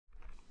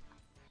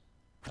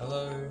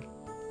Hello,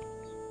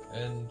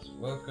 and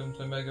welcome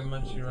to Mega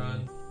Munchie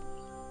Run.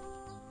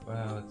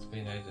 Wow, it's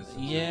been ages since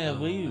Yeah,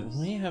 we've done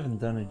we haven't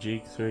done a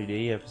Duke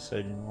 3D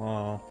episode in a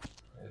while. this.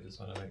 I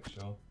just want to make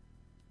sure.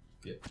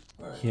 Yep.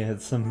 Alright. Yeah,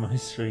 it's the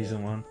most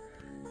recent one.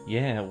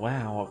 Yeah,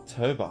 wow,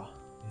 October.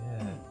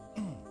 Yeah.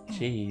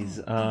 Jeez,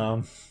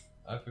 I've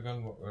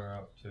forgotten what we're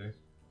up to.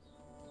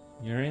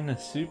 you're in a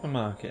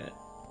supermarket.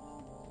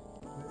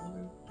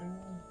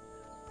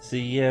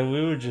 See, yeah,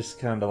 we were just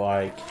kind of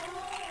like,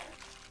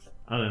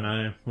 I don't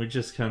know, we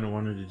just kind of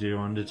wanted to do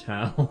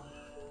Undertale.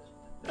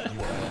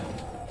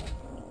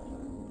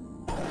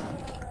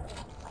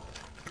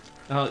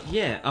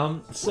 Yeah.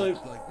 So,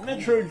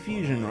 Metroid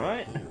Fusion,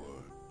 right?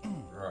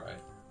 Right.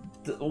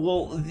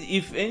 Well,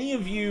 if any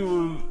of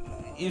you,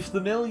 if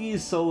the Metal Gear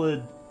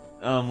Solid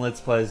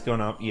Let's Play has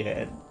gone up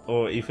yet,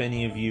 or if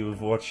any of you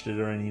have watched it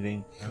or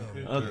anything, I'm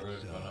pretty sure it would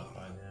have gone up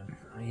by now.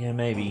 yeah,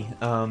 maybe,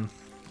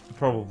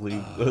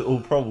 probably,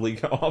 it'll probably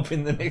go up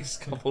in the next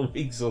couple of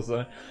weeks or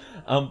so,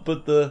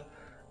 but the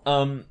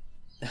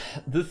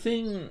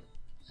thing,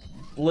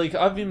 like,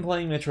 I've been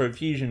playing Metroid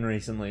Fusion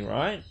recently,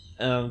 right?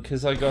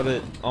 Because I got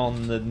it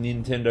on the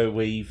Nintendo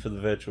Wii for the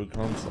Virtual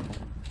Console.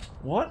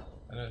 What?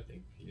 I don't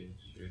think you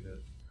shoot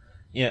it.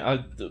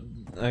 Yeah,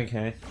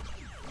 okay.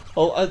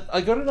 Well,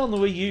 I got it on the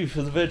Wii U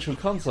for the Virtual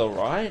Console,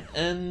 right?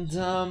 And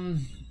Yeah.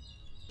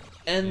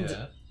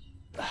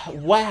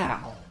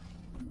 wow.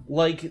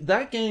 Like,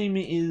 that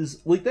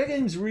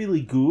game's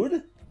really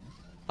good.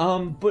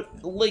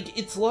 But, like,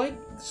 it's like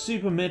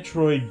Super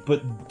Metroid,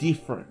 but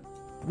different.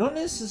 Not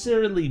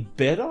necessarily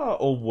better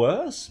or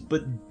worse,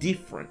 but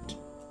different.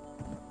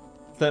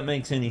 If that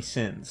makes any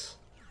sense.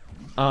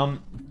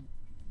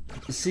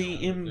 See,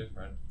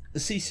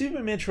 Super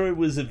Metroid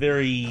was a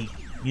very,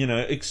 you know,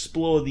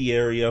 explore the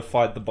area,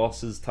 fight the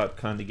bosses type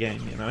kind of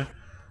game, you know?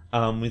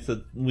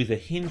 With a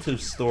hint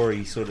of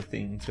story sort of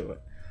thing to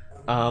it.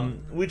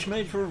 Which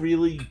made for a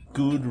really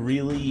good,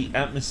 really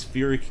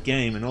atmospheric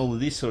game and all of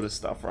this sort of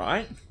stuff,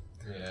 right?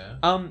 Yeah.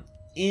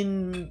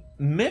 In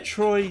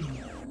Metroid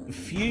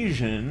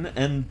Fusion,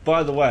 and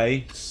by the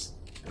way,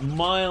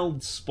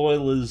 mild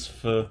spoilers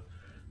for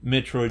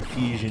Metroid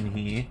Fusion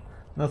here,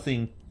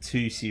 nothing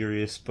too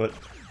serious, but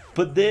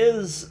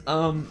there's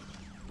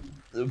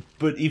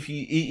but if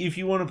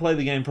you want to play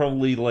the game,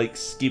 probably like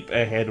skip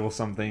ahead or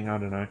something, I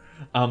don't know.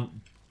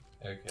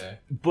 Okay.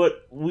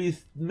 But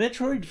with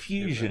Metroid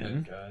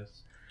Fusion,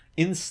 Guys.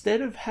 instead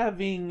of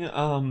having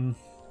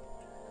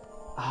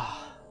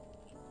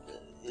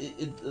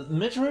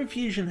Metroid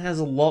Fusion has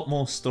a lot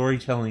more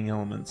storytelling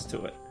elements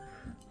to it.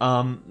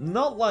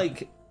 Not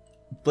like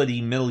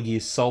bloody Metal Gear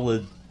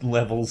Solid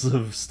levels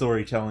of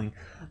storytelling,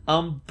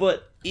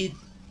 but it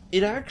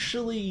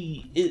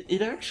actually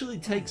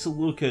takes a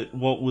look at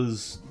what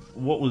was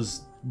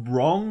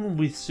wrong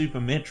with Super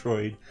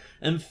Metroid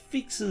and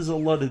fixes a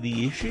lot of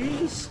the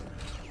issues,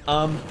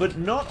 but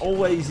not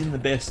always in the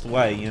best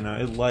way, you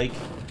know, like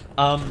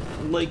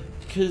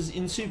because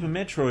in Super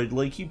Metroid,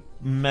 like, you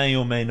may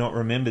or may not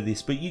remember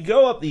this, but you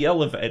go up the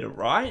elevator,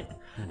 right?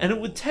 And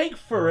it would take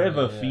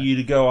forever for you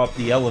to go up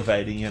the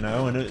elevator, you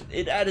know, and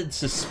it added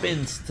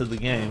suspense to the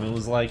game. It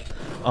was like,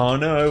 oh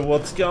no,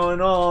 what's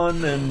going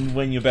on? And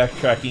when you're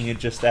backtracking, it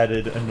just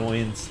added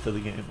annoyance to the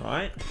game,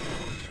 right?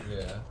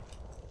 Yeah.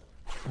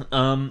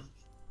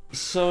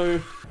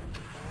 So,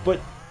 but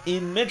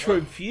in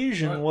Metroid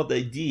Fusion, what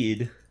they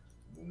did...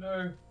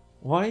 No.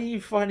 Why are you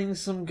fighting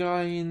some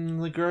guy in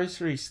the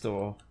grocery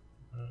store?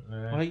 I don't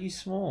know. Why are you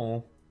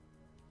small?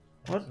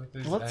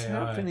 What's AI?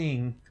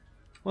 happening?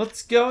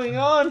 What's going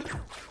on?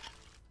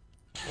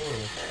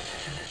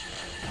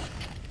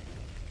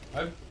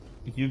 Oh.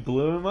 You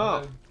blew him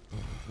up.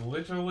 I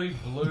literally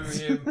blew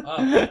him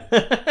up,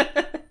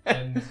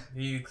 and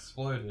he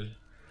exploded.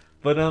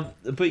 But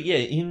yeah,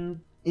 in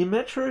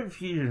Metroid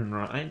Fusion,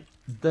 right?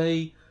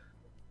 They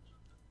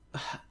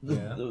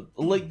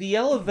like, the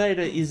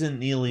elevator isn't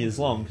nearly as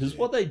long, because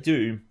what they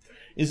do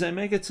is they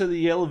make it so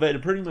the elevator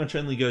pretty much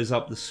only goes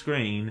up the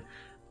screen,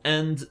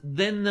 and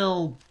then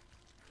they'll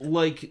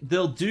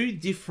do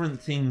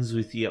different things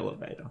with the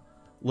elevator.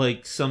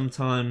 Like,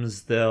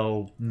 sometimes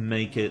they'll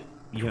make it,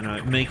 you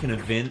know, make an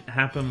event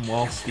happen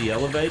whilst the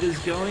elevator's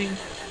going.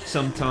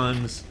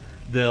 Sometimes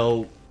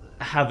they'll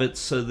have it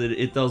so that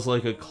it does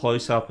like a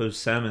close-up of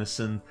Samus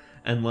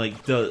and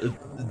like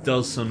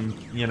does some,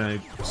 you know,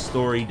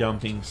 story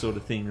dumping sort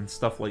of thing and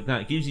stuff like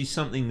that. It gives you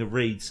something to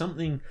read,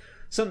 something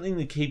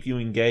to keep you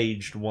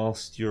engaged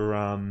whilst you're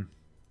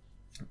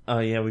oh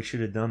yeah, we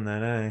should have done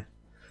that, eh?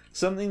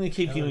 Something to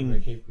keep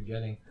keep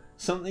forgetting.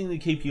 Something to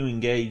keep you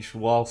engaged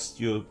whilst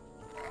you're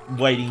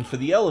waiting for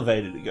the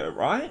elevator to go,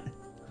 right?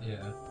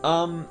 Yeah.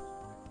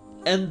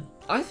 And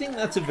I think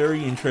that's a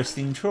very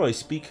interesting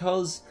choice,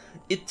 because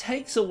it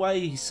takes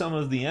away some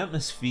of the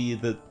atmosphere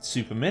that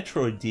Super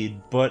Metroid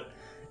did, but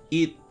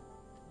it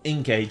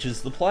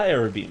engages the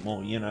player a bit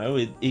more, you know?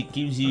 It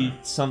gives you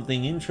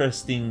something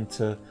interesting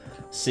to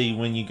see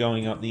when you're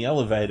going up the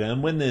elevator,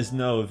 and when there's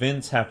no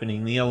events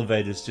happening, the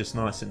elevator's just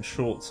nice and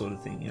short sort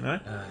of thing, you know?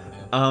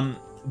 Yeah.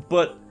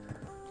 But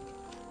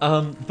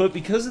But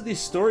because of this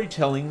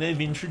storytelling, they've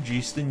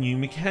introduced a new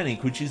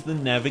mechanic, which is the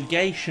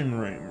navigation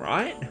room,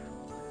 right?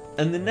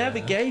 And the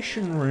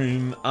navigation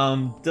room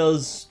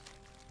does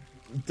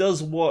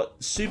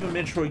what Super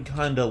Metroid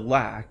kind of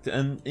lacked.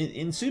 And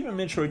in Super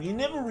Metroid, you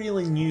never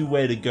really knew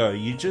where to go.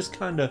 You just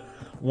kind of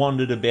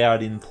wandered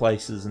about in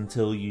places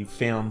until you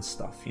found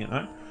stuff, you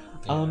know?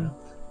 Yeah.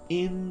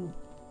 In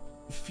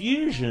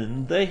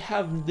Fusion, they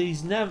have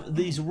these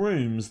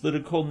rooms that are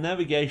called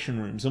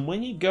navigation rooms, and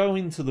when you go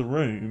into the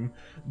room,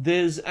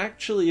 there's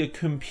actually a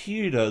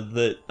computer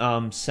that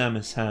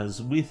Samus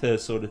has with her,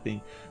 sort of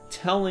thing,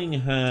 telling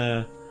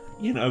her,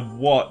 you know,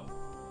 what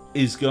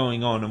is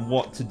going on and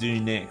what to do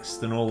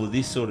next, and all of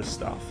this sort of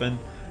stuff. And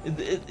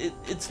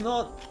it's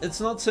not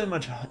so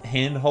much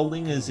hand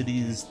holding as it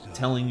is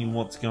telling you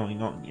what's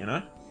going on, you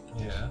know.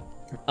 Yeah.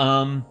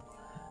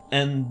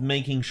 And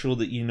making sure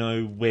that you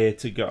know where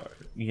to go.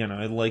 You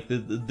know, like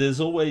there's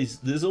always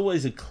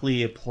a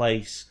clear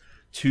place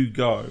to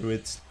go.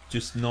 It's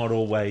just not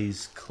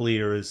always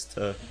clear as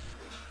to.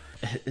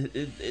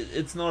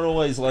 It's not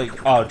always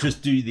like, oh,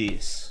 just do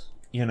this.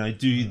 You know,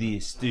 do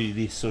this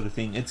sort of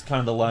thing. It's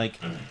kind of like,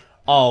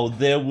 oh,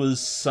 there was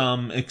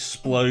some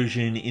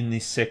explosion in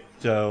this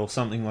sector or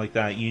something like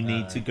that. You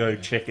need to go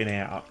check it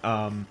out.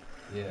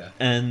 Yeah.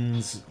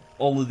 And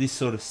all of this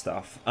sort of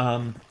stuff.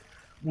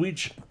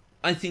 Which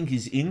I think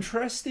is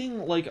interesting.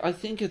 Like, I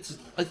think it's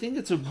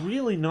a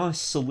really nice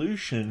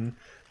solution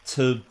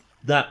to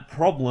that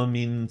problem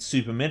in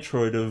Super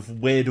Metroid of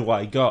where do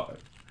I go.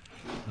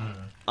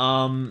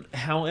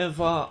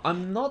 However,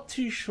 I'm not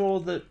too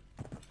sure that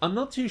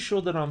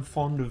I'm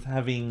fond of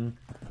having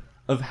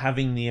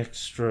the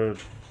extra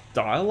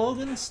dialogue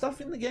and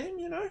stuff in the game,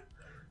 you know,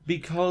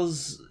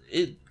 because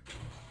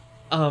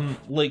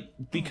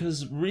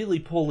because really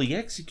poorly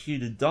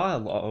executed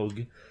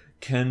dialogue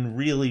can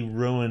really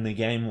ruin a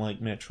game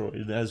like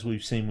Metroid, as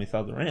we've seen with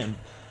Other M.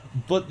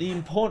 But the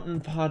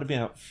important part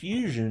about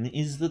Fusion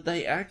is that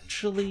they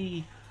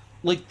actually,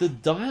 like, the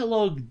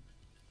dialogue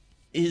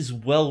is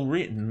well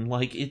written.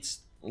 It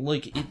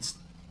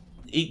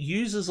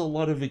uses a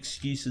lot of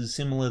excuses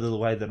similar to the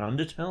way that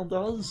Undertale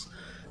does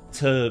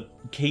to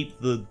keep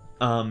the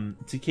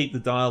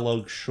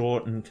dialogue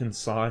short and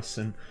concise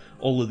and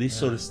all of this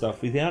sort of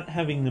stuff without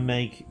having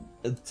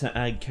to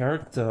add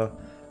character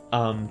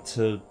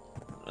to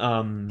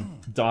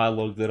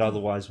dialogue that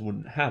otherwise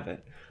wouldn't have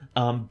it.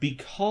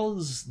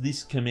 Because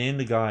this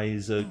commander guy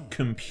is a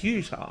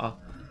computer,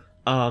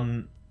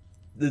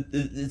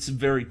 it's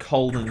very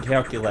cold and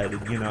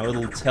calculated. You know,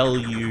 it'll tell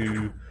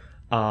you,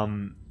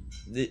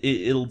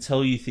 it'll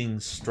tell you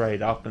things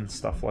straight up and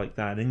stuff like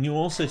that. And you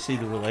also see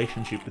the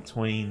relationship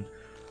between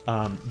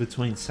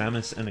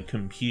Samus and a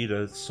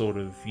computer, sort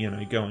of, you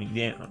know, going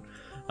down.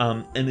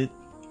 And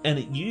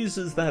it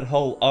uses that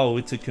whole, oh,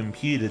 it's a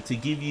computer, to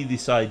give you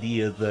this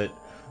idea that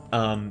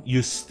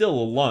you're still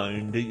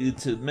alone,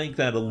 to make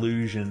that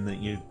illusion that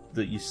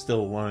you're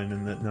still alone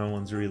and that no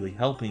one's really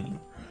helping you.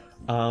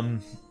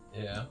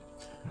 Yeah.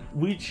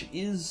 Which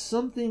is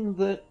something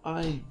that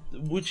I'm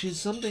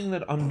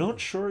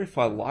not sure if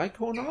I like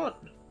or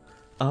not.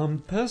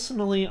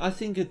 Personally, I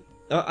think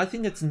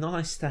it's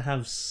nice to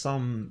have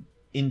some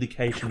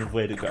indication of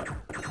where to go.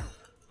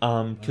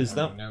 Because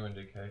no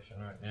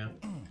indication right now.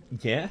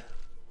 Yeah.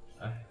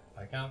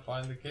 I can't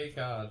find the key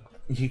card.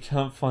 You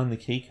can't find the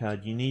key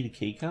card. You need a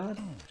key card?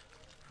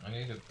 I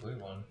need a blue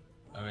one.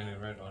 I mean a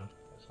red one.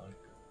 This one.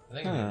 I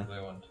think I need a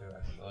blue one too,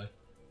 actually.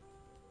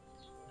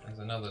 There's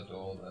another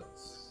door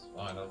that's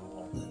I don't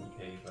know the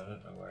key, but I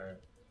don't know where.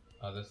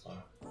 Oh, this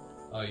one.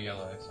 Oh,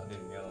 yellow. So I need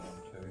a yellow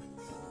one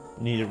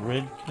too. Need a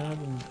red card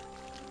and...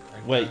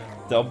 Red Wait,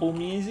 card. double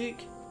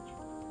music?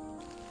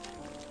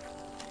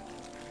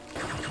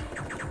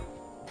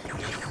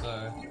 Yes,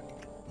 so.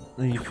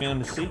 You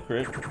found a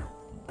secret.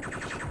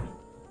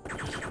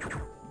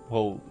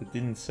 Well, it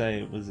didn't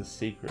say it was a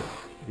secret,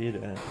 did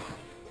it?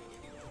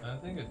 I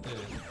think it did.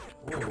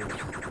 Whoa.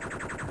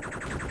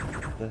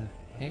 The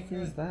heck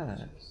is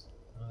that?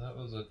 Oh, that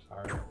was a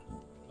turret.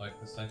 Like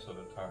the same sort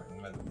of turret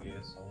in Metal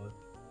Gear Solid.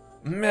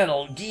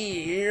 Metal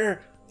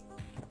Gear!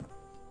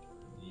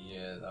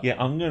 Yeah, that Yeah,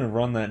 I'm gonna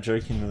run that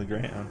joke into the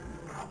ground.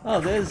 Oh,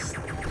 there's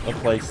a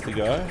place to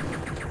go.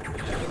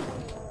 Yeah.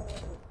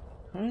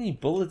 How many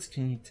bullets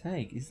can you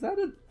take? Is that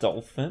a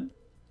dolphin?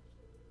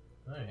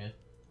 Oh yeah.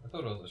 I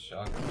thought it was a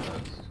shark at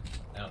first.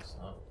 Now it's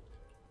not.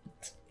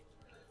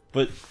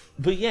 But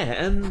yeah,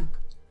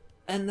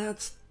 and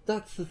that's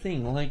the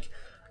thing. Like,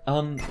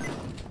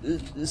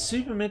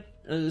 Super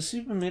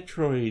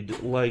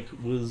Metroid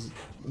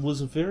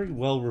was a very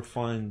well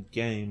refined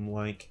game.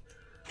 Like,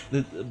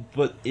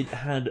 but it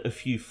had a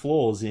few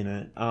flaws in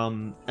it.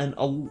 And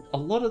a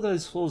lot of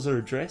those flaws are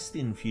addressed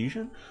in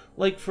Fusion.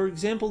 Like, for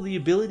example, the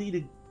ability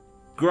to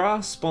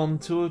grasp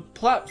onto a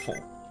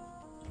platform.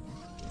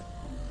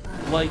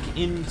 Like,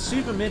 in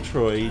Super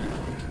Metroid,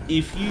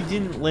 if you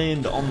didn't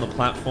land on the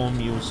platform,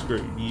 you were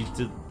screwed.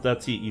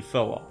 That's it, you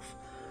fell off.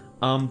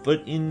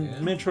 But in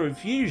Metroid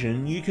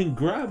Fusion, you can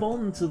grab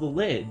onto the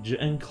ledge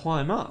and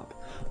climb up.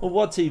 Well,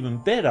 what's even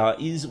better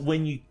is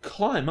when you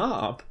climb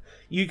up,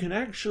 you can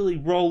actually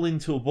roll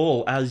into a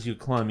ball as you're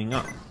climbing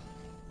up.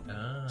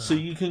 Ah. So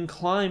you can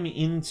climb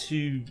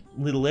into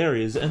little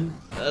areas. And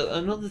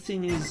another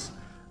thing is,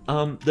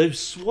 they've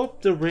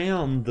swapped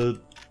around the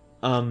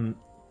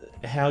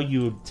how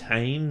you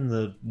obtain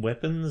the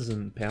weapons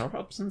and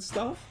power-ups and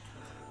stuff.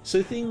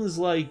 So things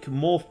like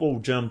morph ball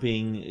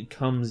jumping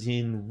comes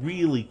in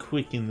really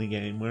quick in the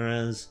game,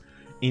 whereas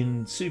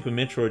in Super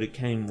Metroid it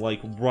came like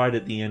right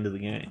at the end of the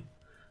game,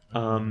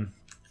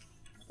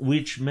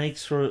 which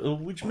makes for a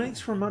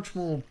much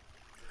more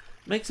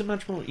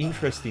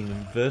interesting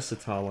and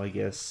versatile, I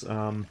guess,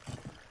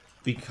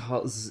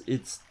 because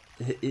it's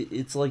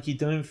like you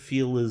don't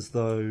feel as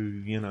though,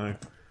 you know,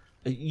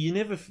 you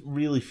never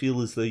really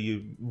feel as though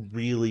you're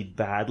really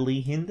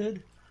badly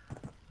hindered.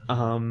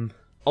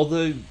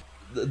 Although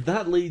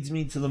that leads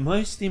me to the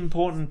most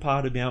important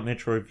part about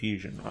Metroid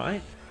Fusion,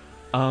 right?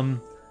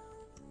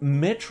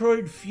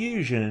 Metroid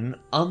Fusion,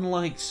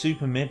 unlike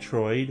Super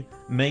Metroid,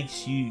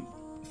 makes you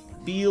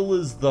feel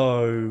as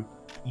though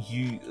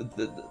you...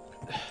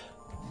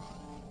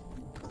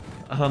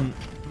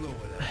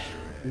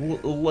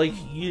 like,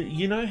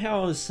 you know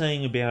how I was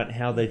saying about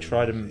how they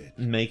try to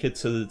make it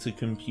so that it's a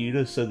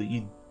computer, so that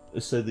you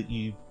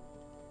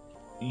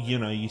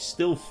know, you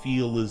still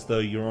feel as though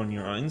you're on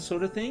your own,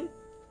 sort of thing?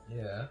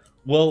 Yeah.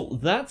 Well,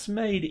 that's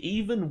made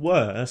even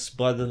worse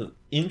by the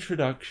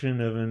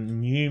introduction of a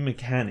new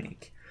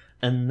mechanic,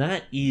 and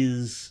that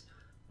is,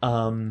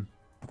 and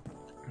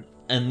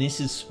this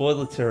is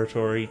spoiler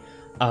territory,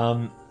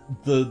 what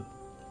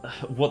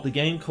the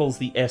game calls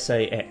the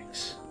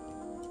SAX.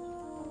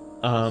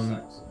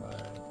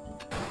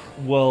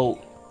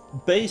 Well,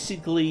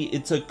 basically,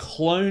 it's a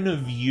clone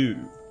of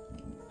you.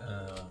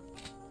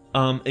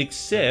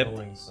 Except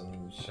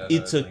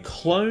it's a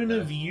clone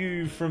of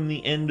you from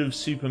the end of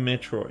Super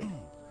Metroid.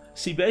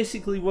 See,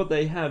 basically what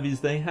they have is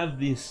they have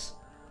this,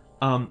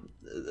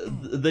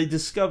 they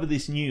discover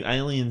this new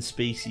alien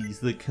species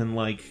that can,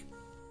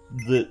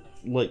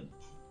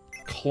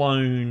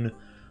 clone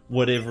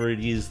whatever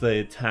it is they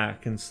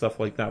attack and stuff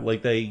like that.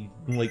 Like they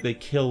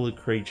kill a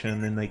creature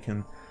and then they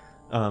can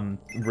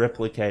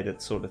replicate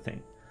it, sort of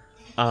thing.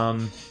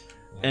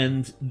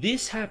 And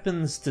this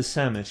happens to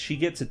Samus. She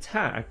gets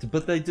attacked,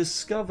 but they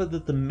discover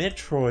that the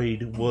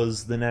Metroid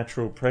was the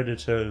natural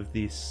predator of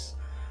this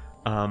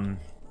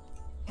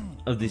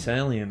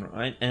alien,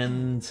 right?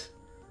 And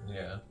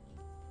yeah.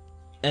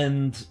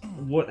 And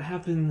what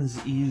happens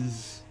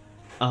is,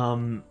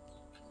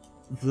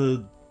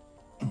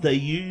 they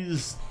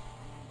use,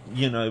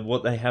 you know,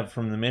 what they have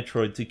from the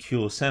Metroid to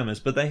cure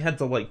Samus, but they had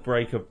to like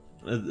break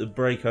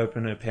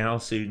open her power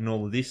suit and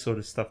all of this sort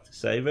of stuff to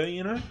save her,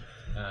 you know.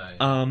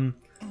 Yeah.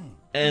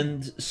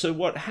 And so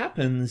what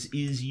happens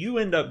is you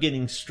end up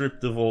getting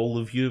stripped of all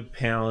of your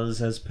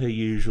powers as per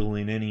usual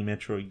in any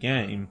Metroid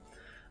game,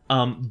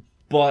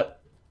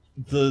 but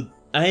the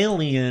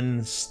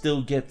alien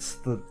still gets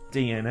the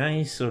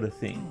DNA sort of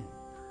thing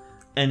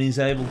and is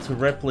able to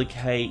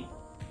replicate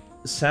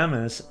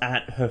Samus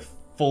at her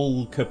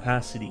full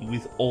capacity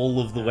with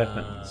all of the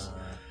weapons.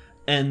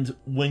 And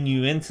when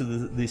you enter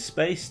this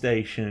space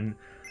station,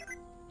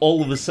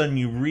 all of a sudden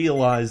you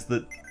realize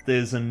that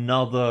there's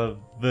another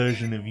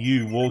version of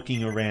you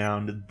walking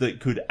around that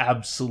could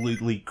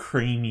absolutely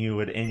cream you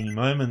at any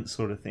moment,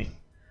 sort of thing.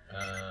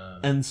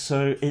 And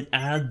so it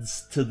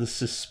adds to the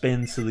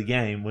suspense of the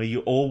game, where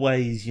you're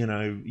always, you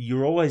know,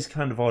 you're always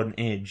kind of on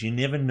edge. You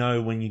never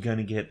know when you're going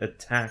to get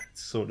attacked,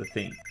 sort of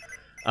thing.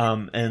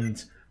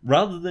 And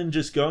rather than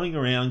just going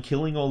around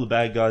killing all the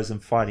bad guys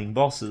and fighting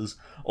bosses,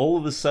 all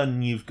of a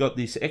sudden you've got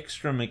this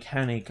extra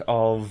mechanic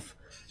of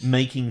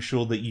making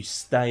sure that you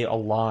stay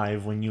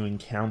alive when you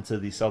encounter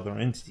this other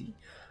entity,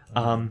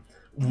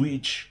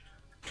 which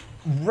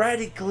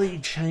radically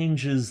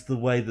changes the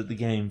way that the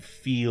game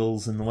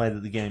feels and the way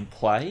that the game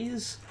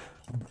plays,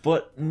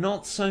 but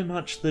not so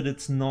much that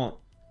it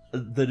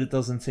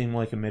doesn't seem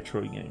like a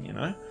Metroid game, you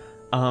know?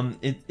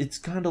 It's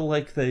kind of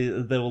like they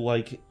were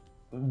like,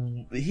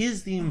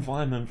 here's the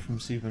environment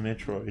from Super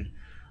Metroid.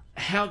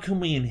 How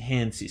can we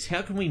enhance this?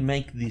 How can we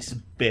make this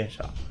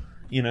better?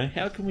 You know,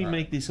 how can we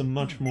make this a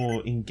much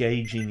more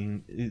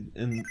engaging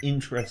and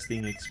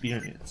interesting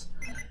experience?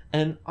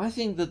 And I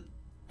think that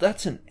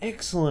that's an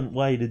excellent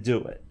way to do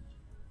it.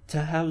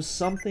 To have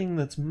something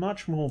that's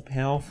much more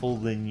powerful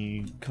than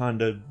you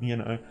kind of, you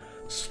know,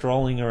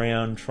 strolling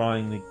around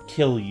trying to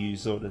kill you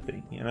sort of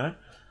thing, you know?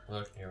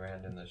 Lurking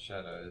around in the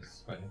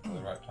shadows, waiting for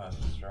the right time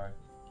to strike.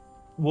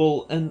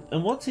 Well, and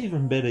what's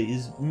even better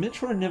is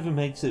Metroid never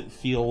makes it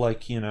feel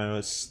like, you know,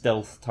 a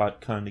stealth type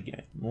kind of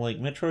game. Like,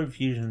 Metroid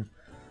Fusion,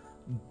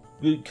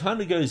 it kind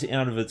of goes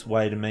out of its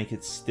way to make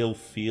it still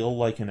feel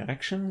like an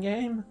action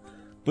game,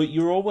 but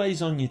you're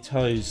always on your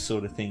toes,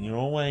 sort of thing. You're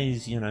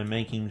always, you know,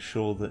 making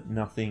sure that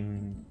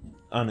nothing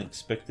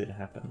unexpected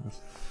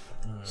happens.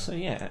 So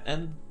yeah,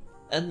 and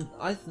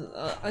I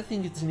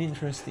think it's an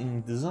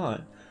interesting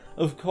design.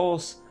 Of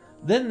course,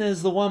 then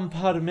there's the one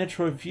part of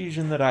Metroid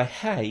Fusion that I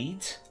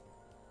hate,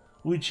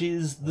 which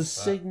is the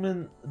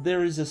segment.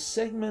 There is a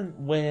segment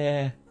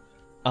where,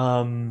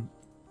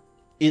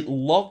 it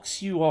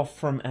locks you off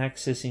from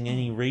accessing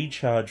any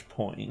recharge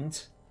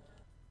point,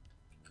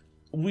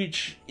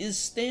 which is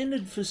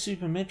standard for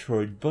Super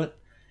Metroid, but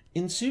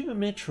in Super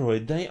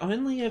Metroid, they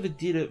only ever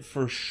did it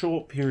for a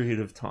short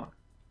period of time.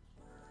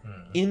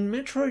 In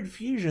Metroid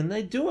Fusion,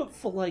 they do it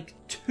for like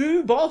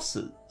 2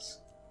 bosses.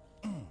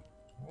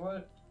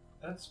 What?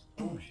 That's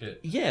bullshit.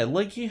 Yeah,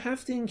 like you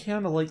have to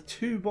encounter like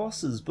 2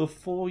 bosses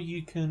before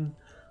you can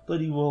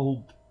bloody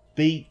well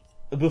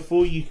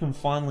before you can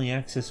finally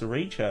access a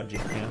recharge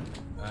account.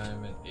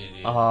 I'm an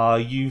idiot.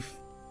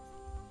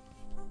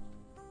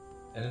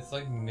 And it's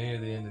like near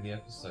the end of the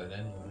episode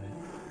anyway.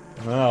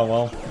 Oh,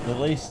 well, at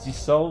least you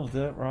solved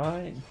it,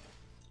 right?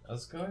 I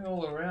was going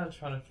all around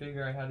trying to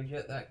figure out how to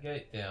get that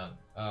gate down.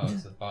 Oh,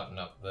 it's a button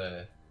up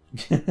there.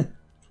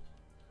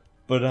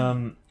 But,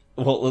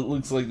 well, it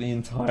looks like the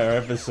entire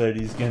episode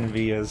is going to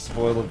be a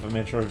spoiler for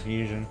Metroid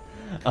Fusion.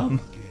 I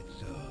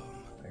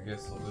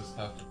guess we'll just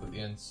have to put the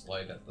end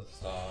slate at the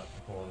start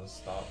before the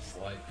start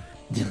slate.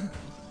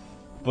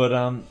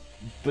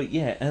 But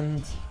yeah,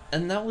 and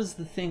that was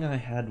the thing I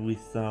had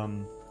with,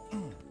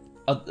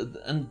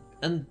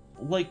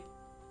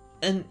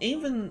 and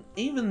even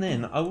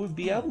then, I would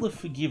be able to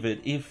forgive it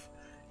if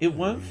it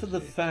weren't for the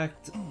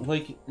fact,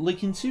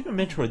 like in Super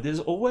Metroid, there's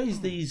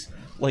always these,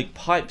 like,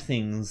 pipe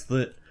things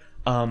that,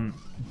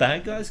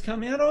 bad guys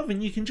come out of,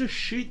 and you can just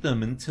shoot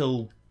them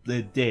until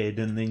they're dead,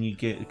 and then you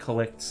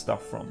collect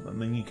stuff from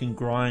them, and you can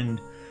grind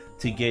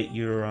to get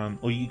your,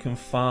 or you can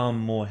farm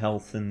more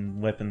health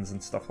and weapons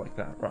and stuff like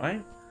that,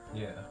 right?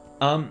 Yeah.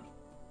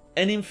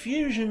 And in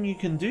Fusion you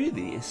can do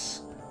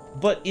this,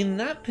 but in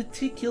that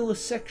particular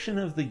section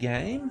of the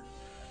game,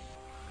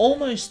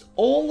 almost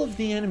all of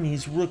the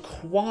enemies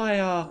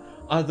require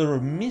either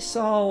a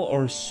missile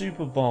or a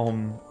super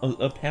bomb,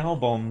 a power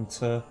bomb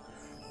to,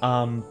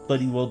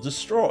 bloody well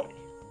destroy.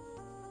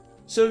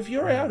 So if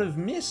you're out of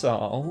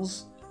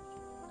missiles,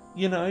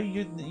 you know,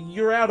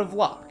 you're out of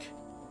luck.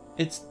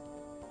 What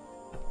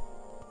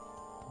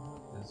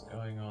is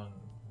going on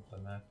with the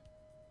map?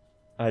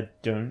 I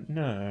don't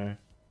know.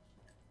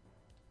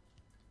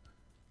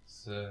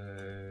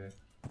 So...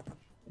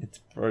 It's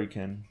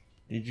broken.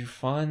 Did you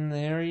find the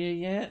area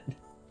yet?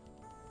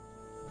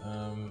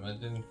 I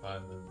didn't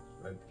find the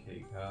red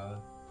key card.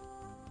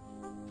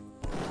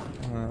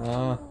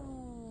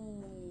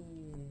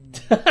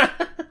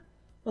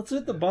 What's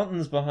with the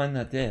buttons behind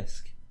that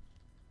desk?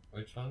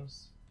 Which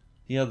ones?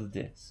 The other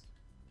desk.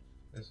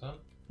 This one?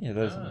 Yeah,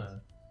 those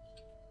ones.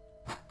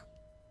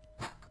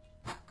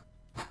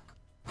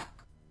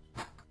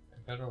 I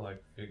gotta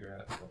like figure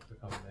out what the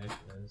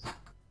combination is.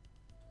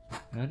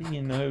 How do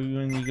you know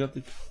when you got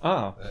the...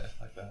 Ah! There,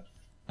 like that.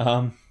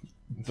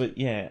 But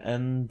yeah,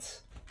 and...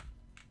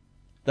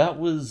 That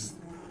was...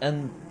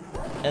 And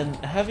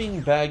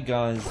having bad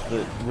guys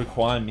that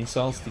require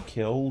missiles to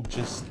kill,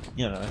 just,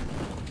 you know...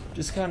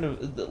 Just kind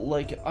of...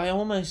 Like, I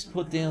almost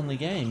put down the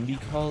game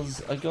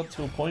because I got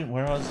to a point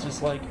where I was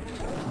just like...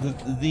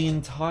 The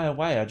entire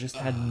way, I just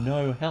had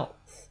no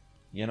health.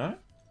 You know?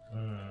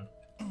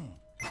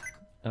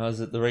 Oh,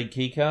 is it the red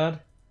key card?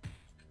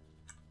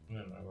 I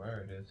don't know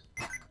where it is.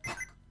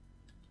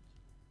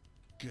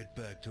 Get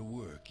back to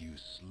work, you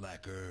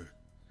slacker.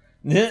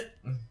 Get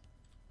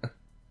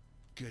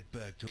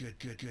back to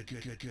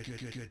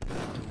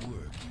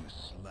work, you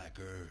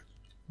slacker.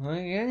 We're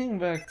getting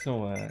back to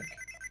work.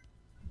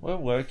 We're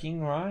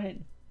working,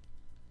 right?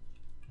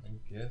 I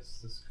guess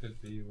this could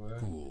be work.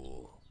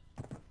 Cool.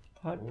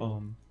 Pipe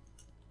bomb.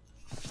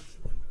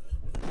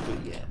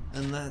 But yeah,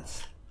 and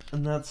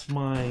that's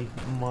my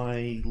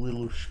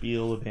little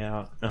spiel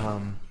about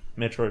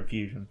Metroid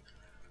Fusion.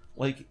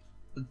 Like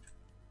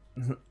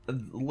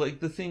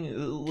the thing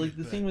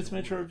with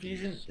Metroid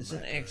Fusion, it's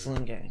an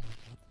excellent game.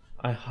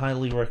 I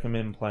highly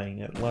recommend playing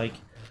it. Like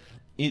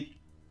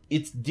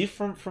it's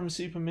different from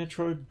Super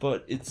Metroid,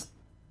 but it's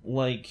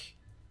like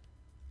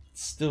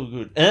still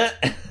good. Get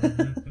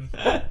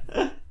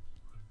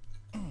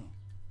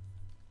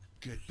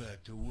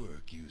back to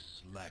work, you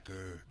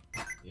slacker.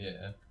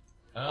 Yeah.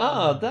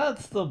 Ah,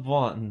 that's the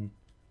button.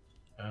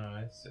 Oh,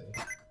 I see.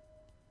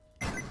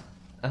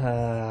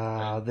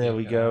 Ah, there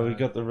we go. We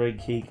got the red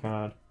key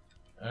card.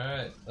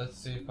 Alright, let's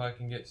see if I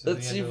can get to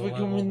Let's the see end if of the we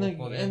can win the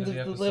level end of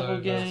the level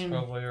episode. game.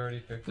 That's probably already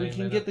 15 We can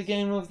minutes. get the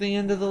game off the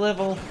end of the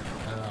level.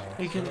 Oh,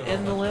 We can sure.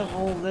 end the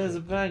level. There's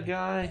a bad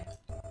guy.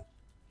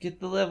 Get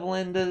the level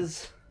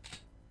enders.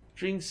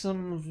 Drink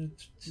some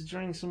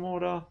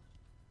water.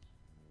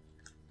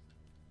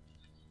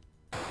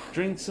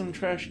 Drink some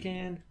trash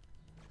can.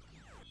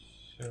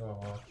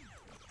 Sure.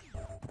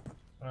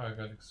 Oh, I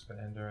got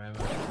expander ammo.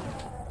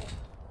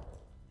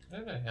 I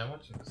don't know how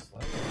much of this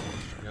level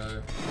to go.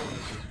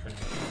 This is pretty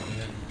much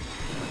the end.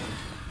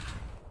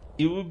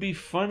 It would be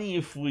funny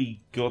if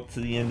we got to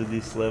the end of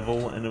this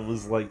level and it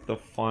was like the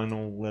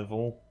final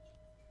level.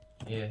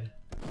 Yeah.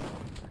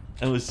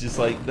 And it was just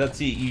like, that's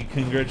it,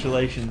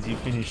 congratulations, you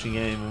finished the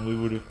game, and we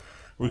would have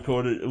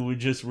recorded, we'd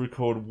just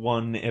record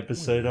one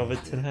episode of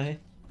it today.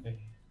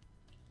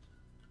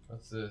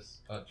 What's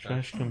this? Oh,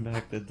 Trash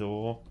compactor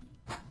door.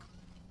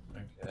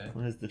 Okay.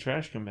 Where's the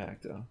trash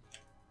compactor?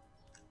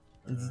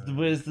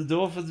 Where's the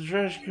door for the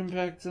trash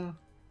compactor?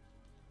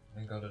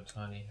 I got a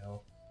tiny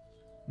health.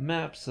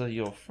 Maps are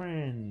your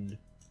friend.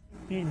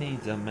 Who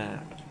needs a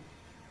map?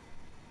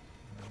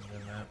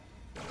 And the map.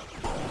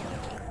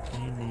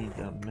 Who needs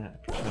a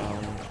map,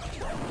 Charlie?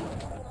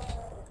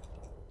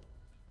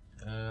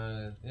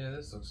 Yeah,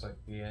 this looks like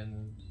the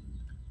end.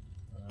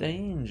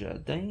 Danger,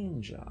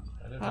 danger.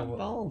 I don't High know what.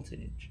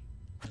 voltage.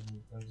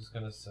 I'm just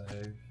gonna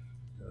save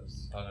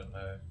because I don't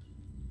know.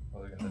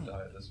 Probably gonna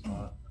die at this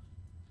part.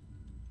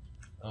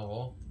 Oh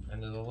well,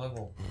 end of the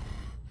level.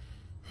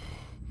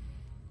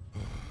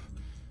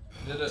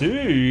 Did it?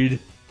 Dude!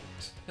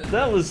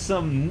 That was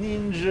some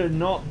ninja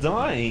not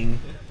dying.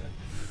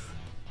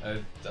 I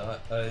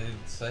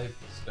saved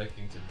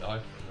expecting to die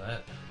from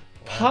that.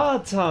 Wow.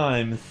 Hard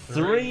time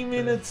 3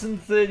 minutes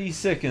and 30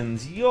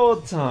 seconds.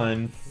 Your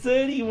time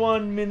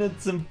 31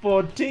 minutes and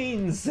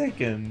 14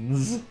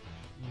 seconds.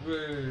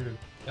 Woo!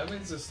 That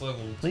means this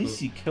level. At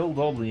least you killed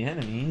all the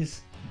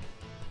enemies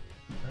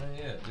Oh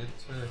yeah, it did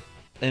too.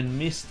 and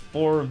missed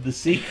 4 of the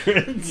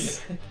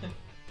secrets.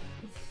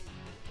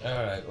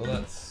 Alright, well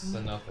that's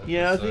enough episode.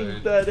 Yeah, I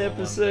think that for one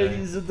episode day.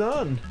 is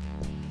done.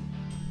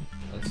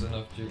 That's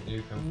enough Duke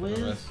Nukem for the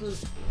Where's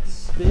rest. the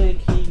spare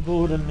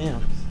keyboard and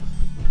mouse?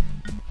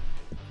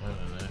 I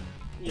don't know.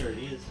 Here it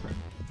is.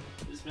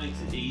 This makes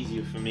it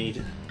easier for me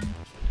to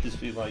just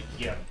be like,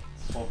 yeah,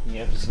 swap the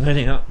episode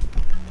out.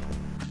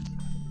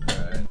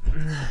 Alright.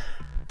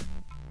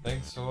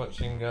 Thanks for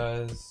watching,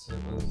 guys.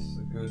 It was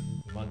a good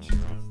Munchie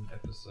Run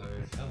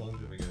episode. How long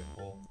did we go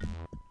for?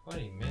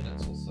 20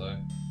 minutes or so.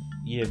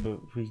 Yeah, but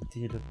we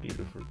did a bit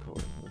of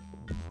recording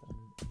before.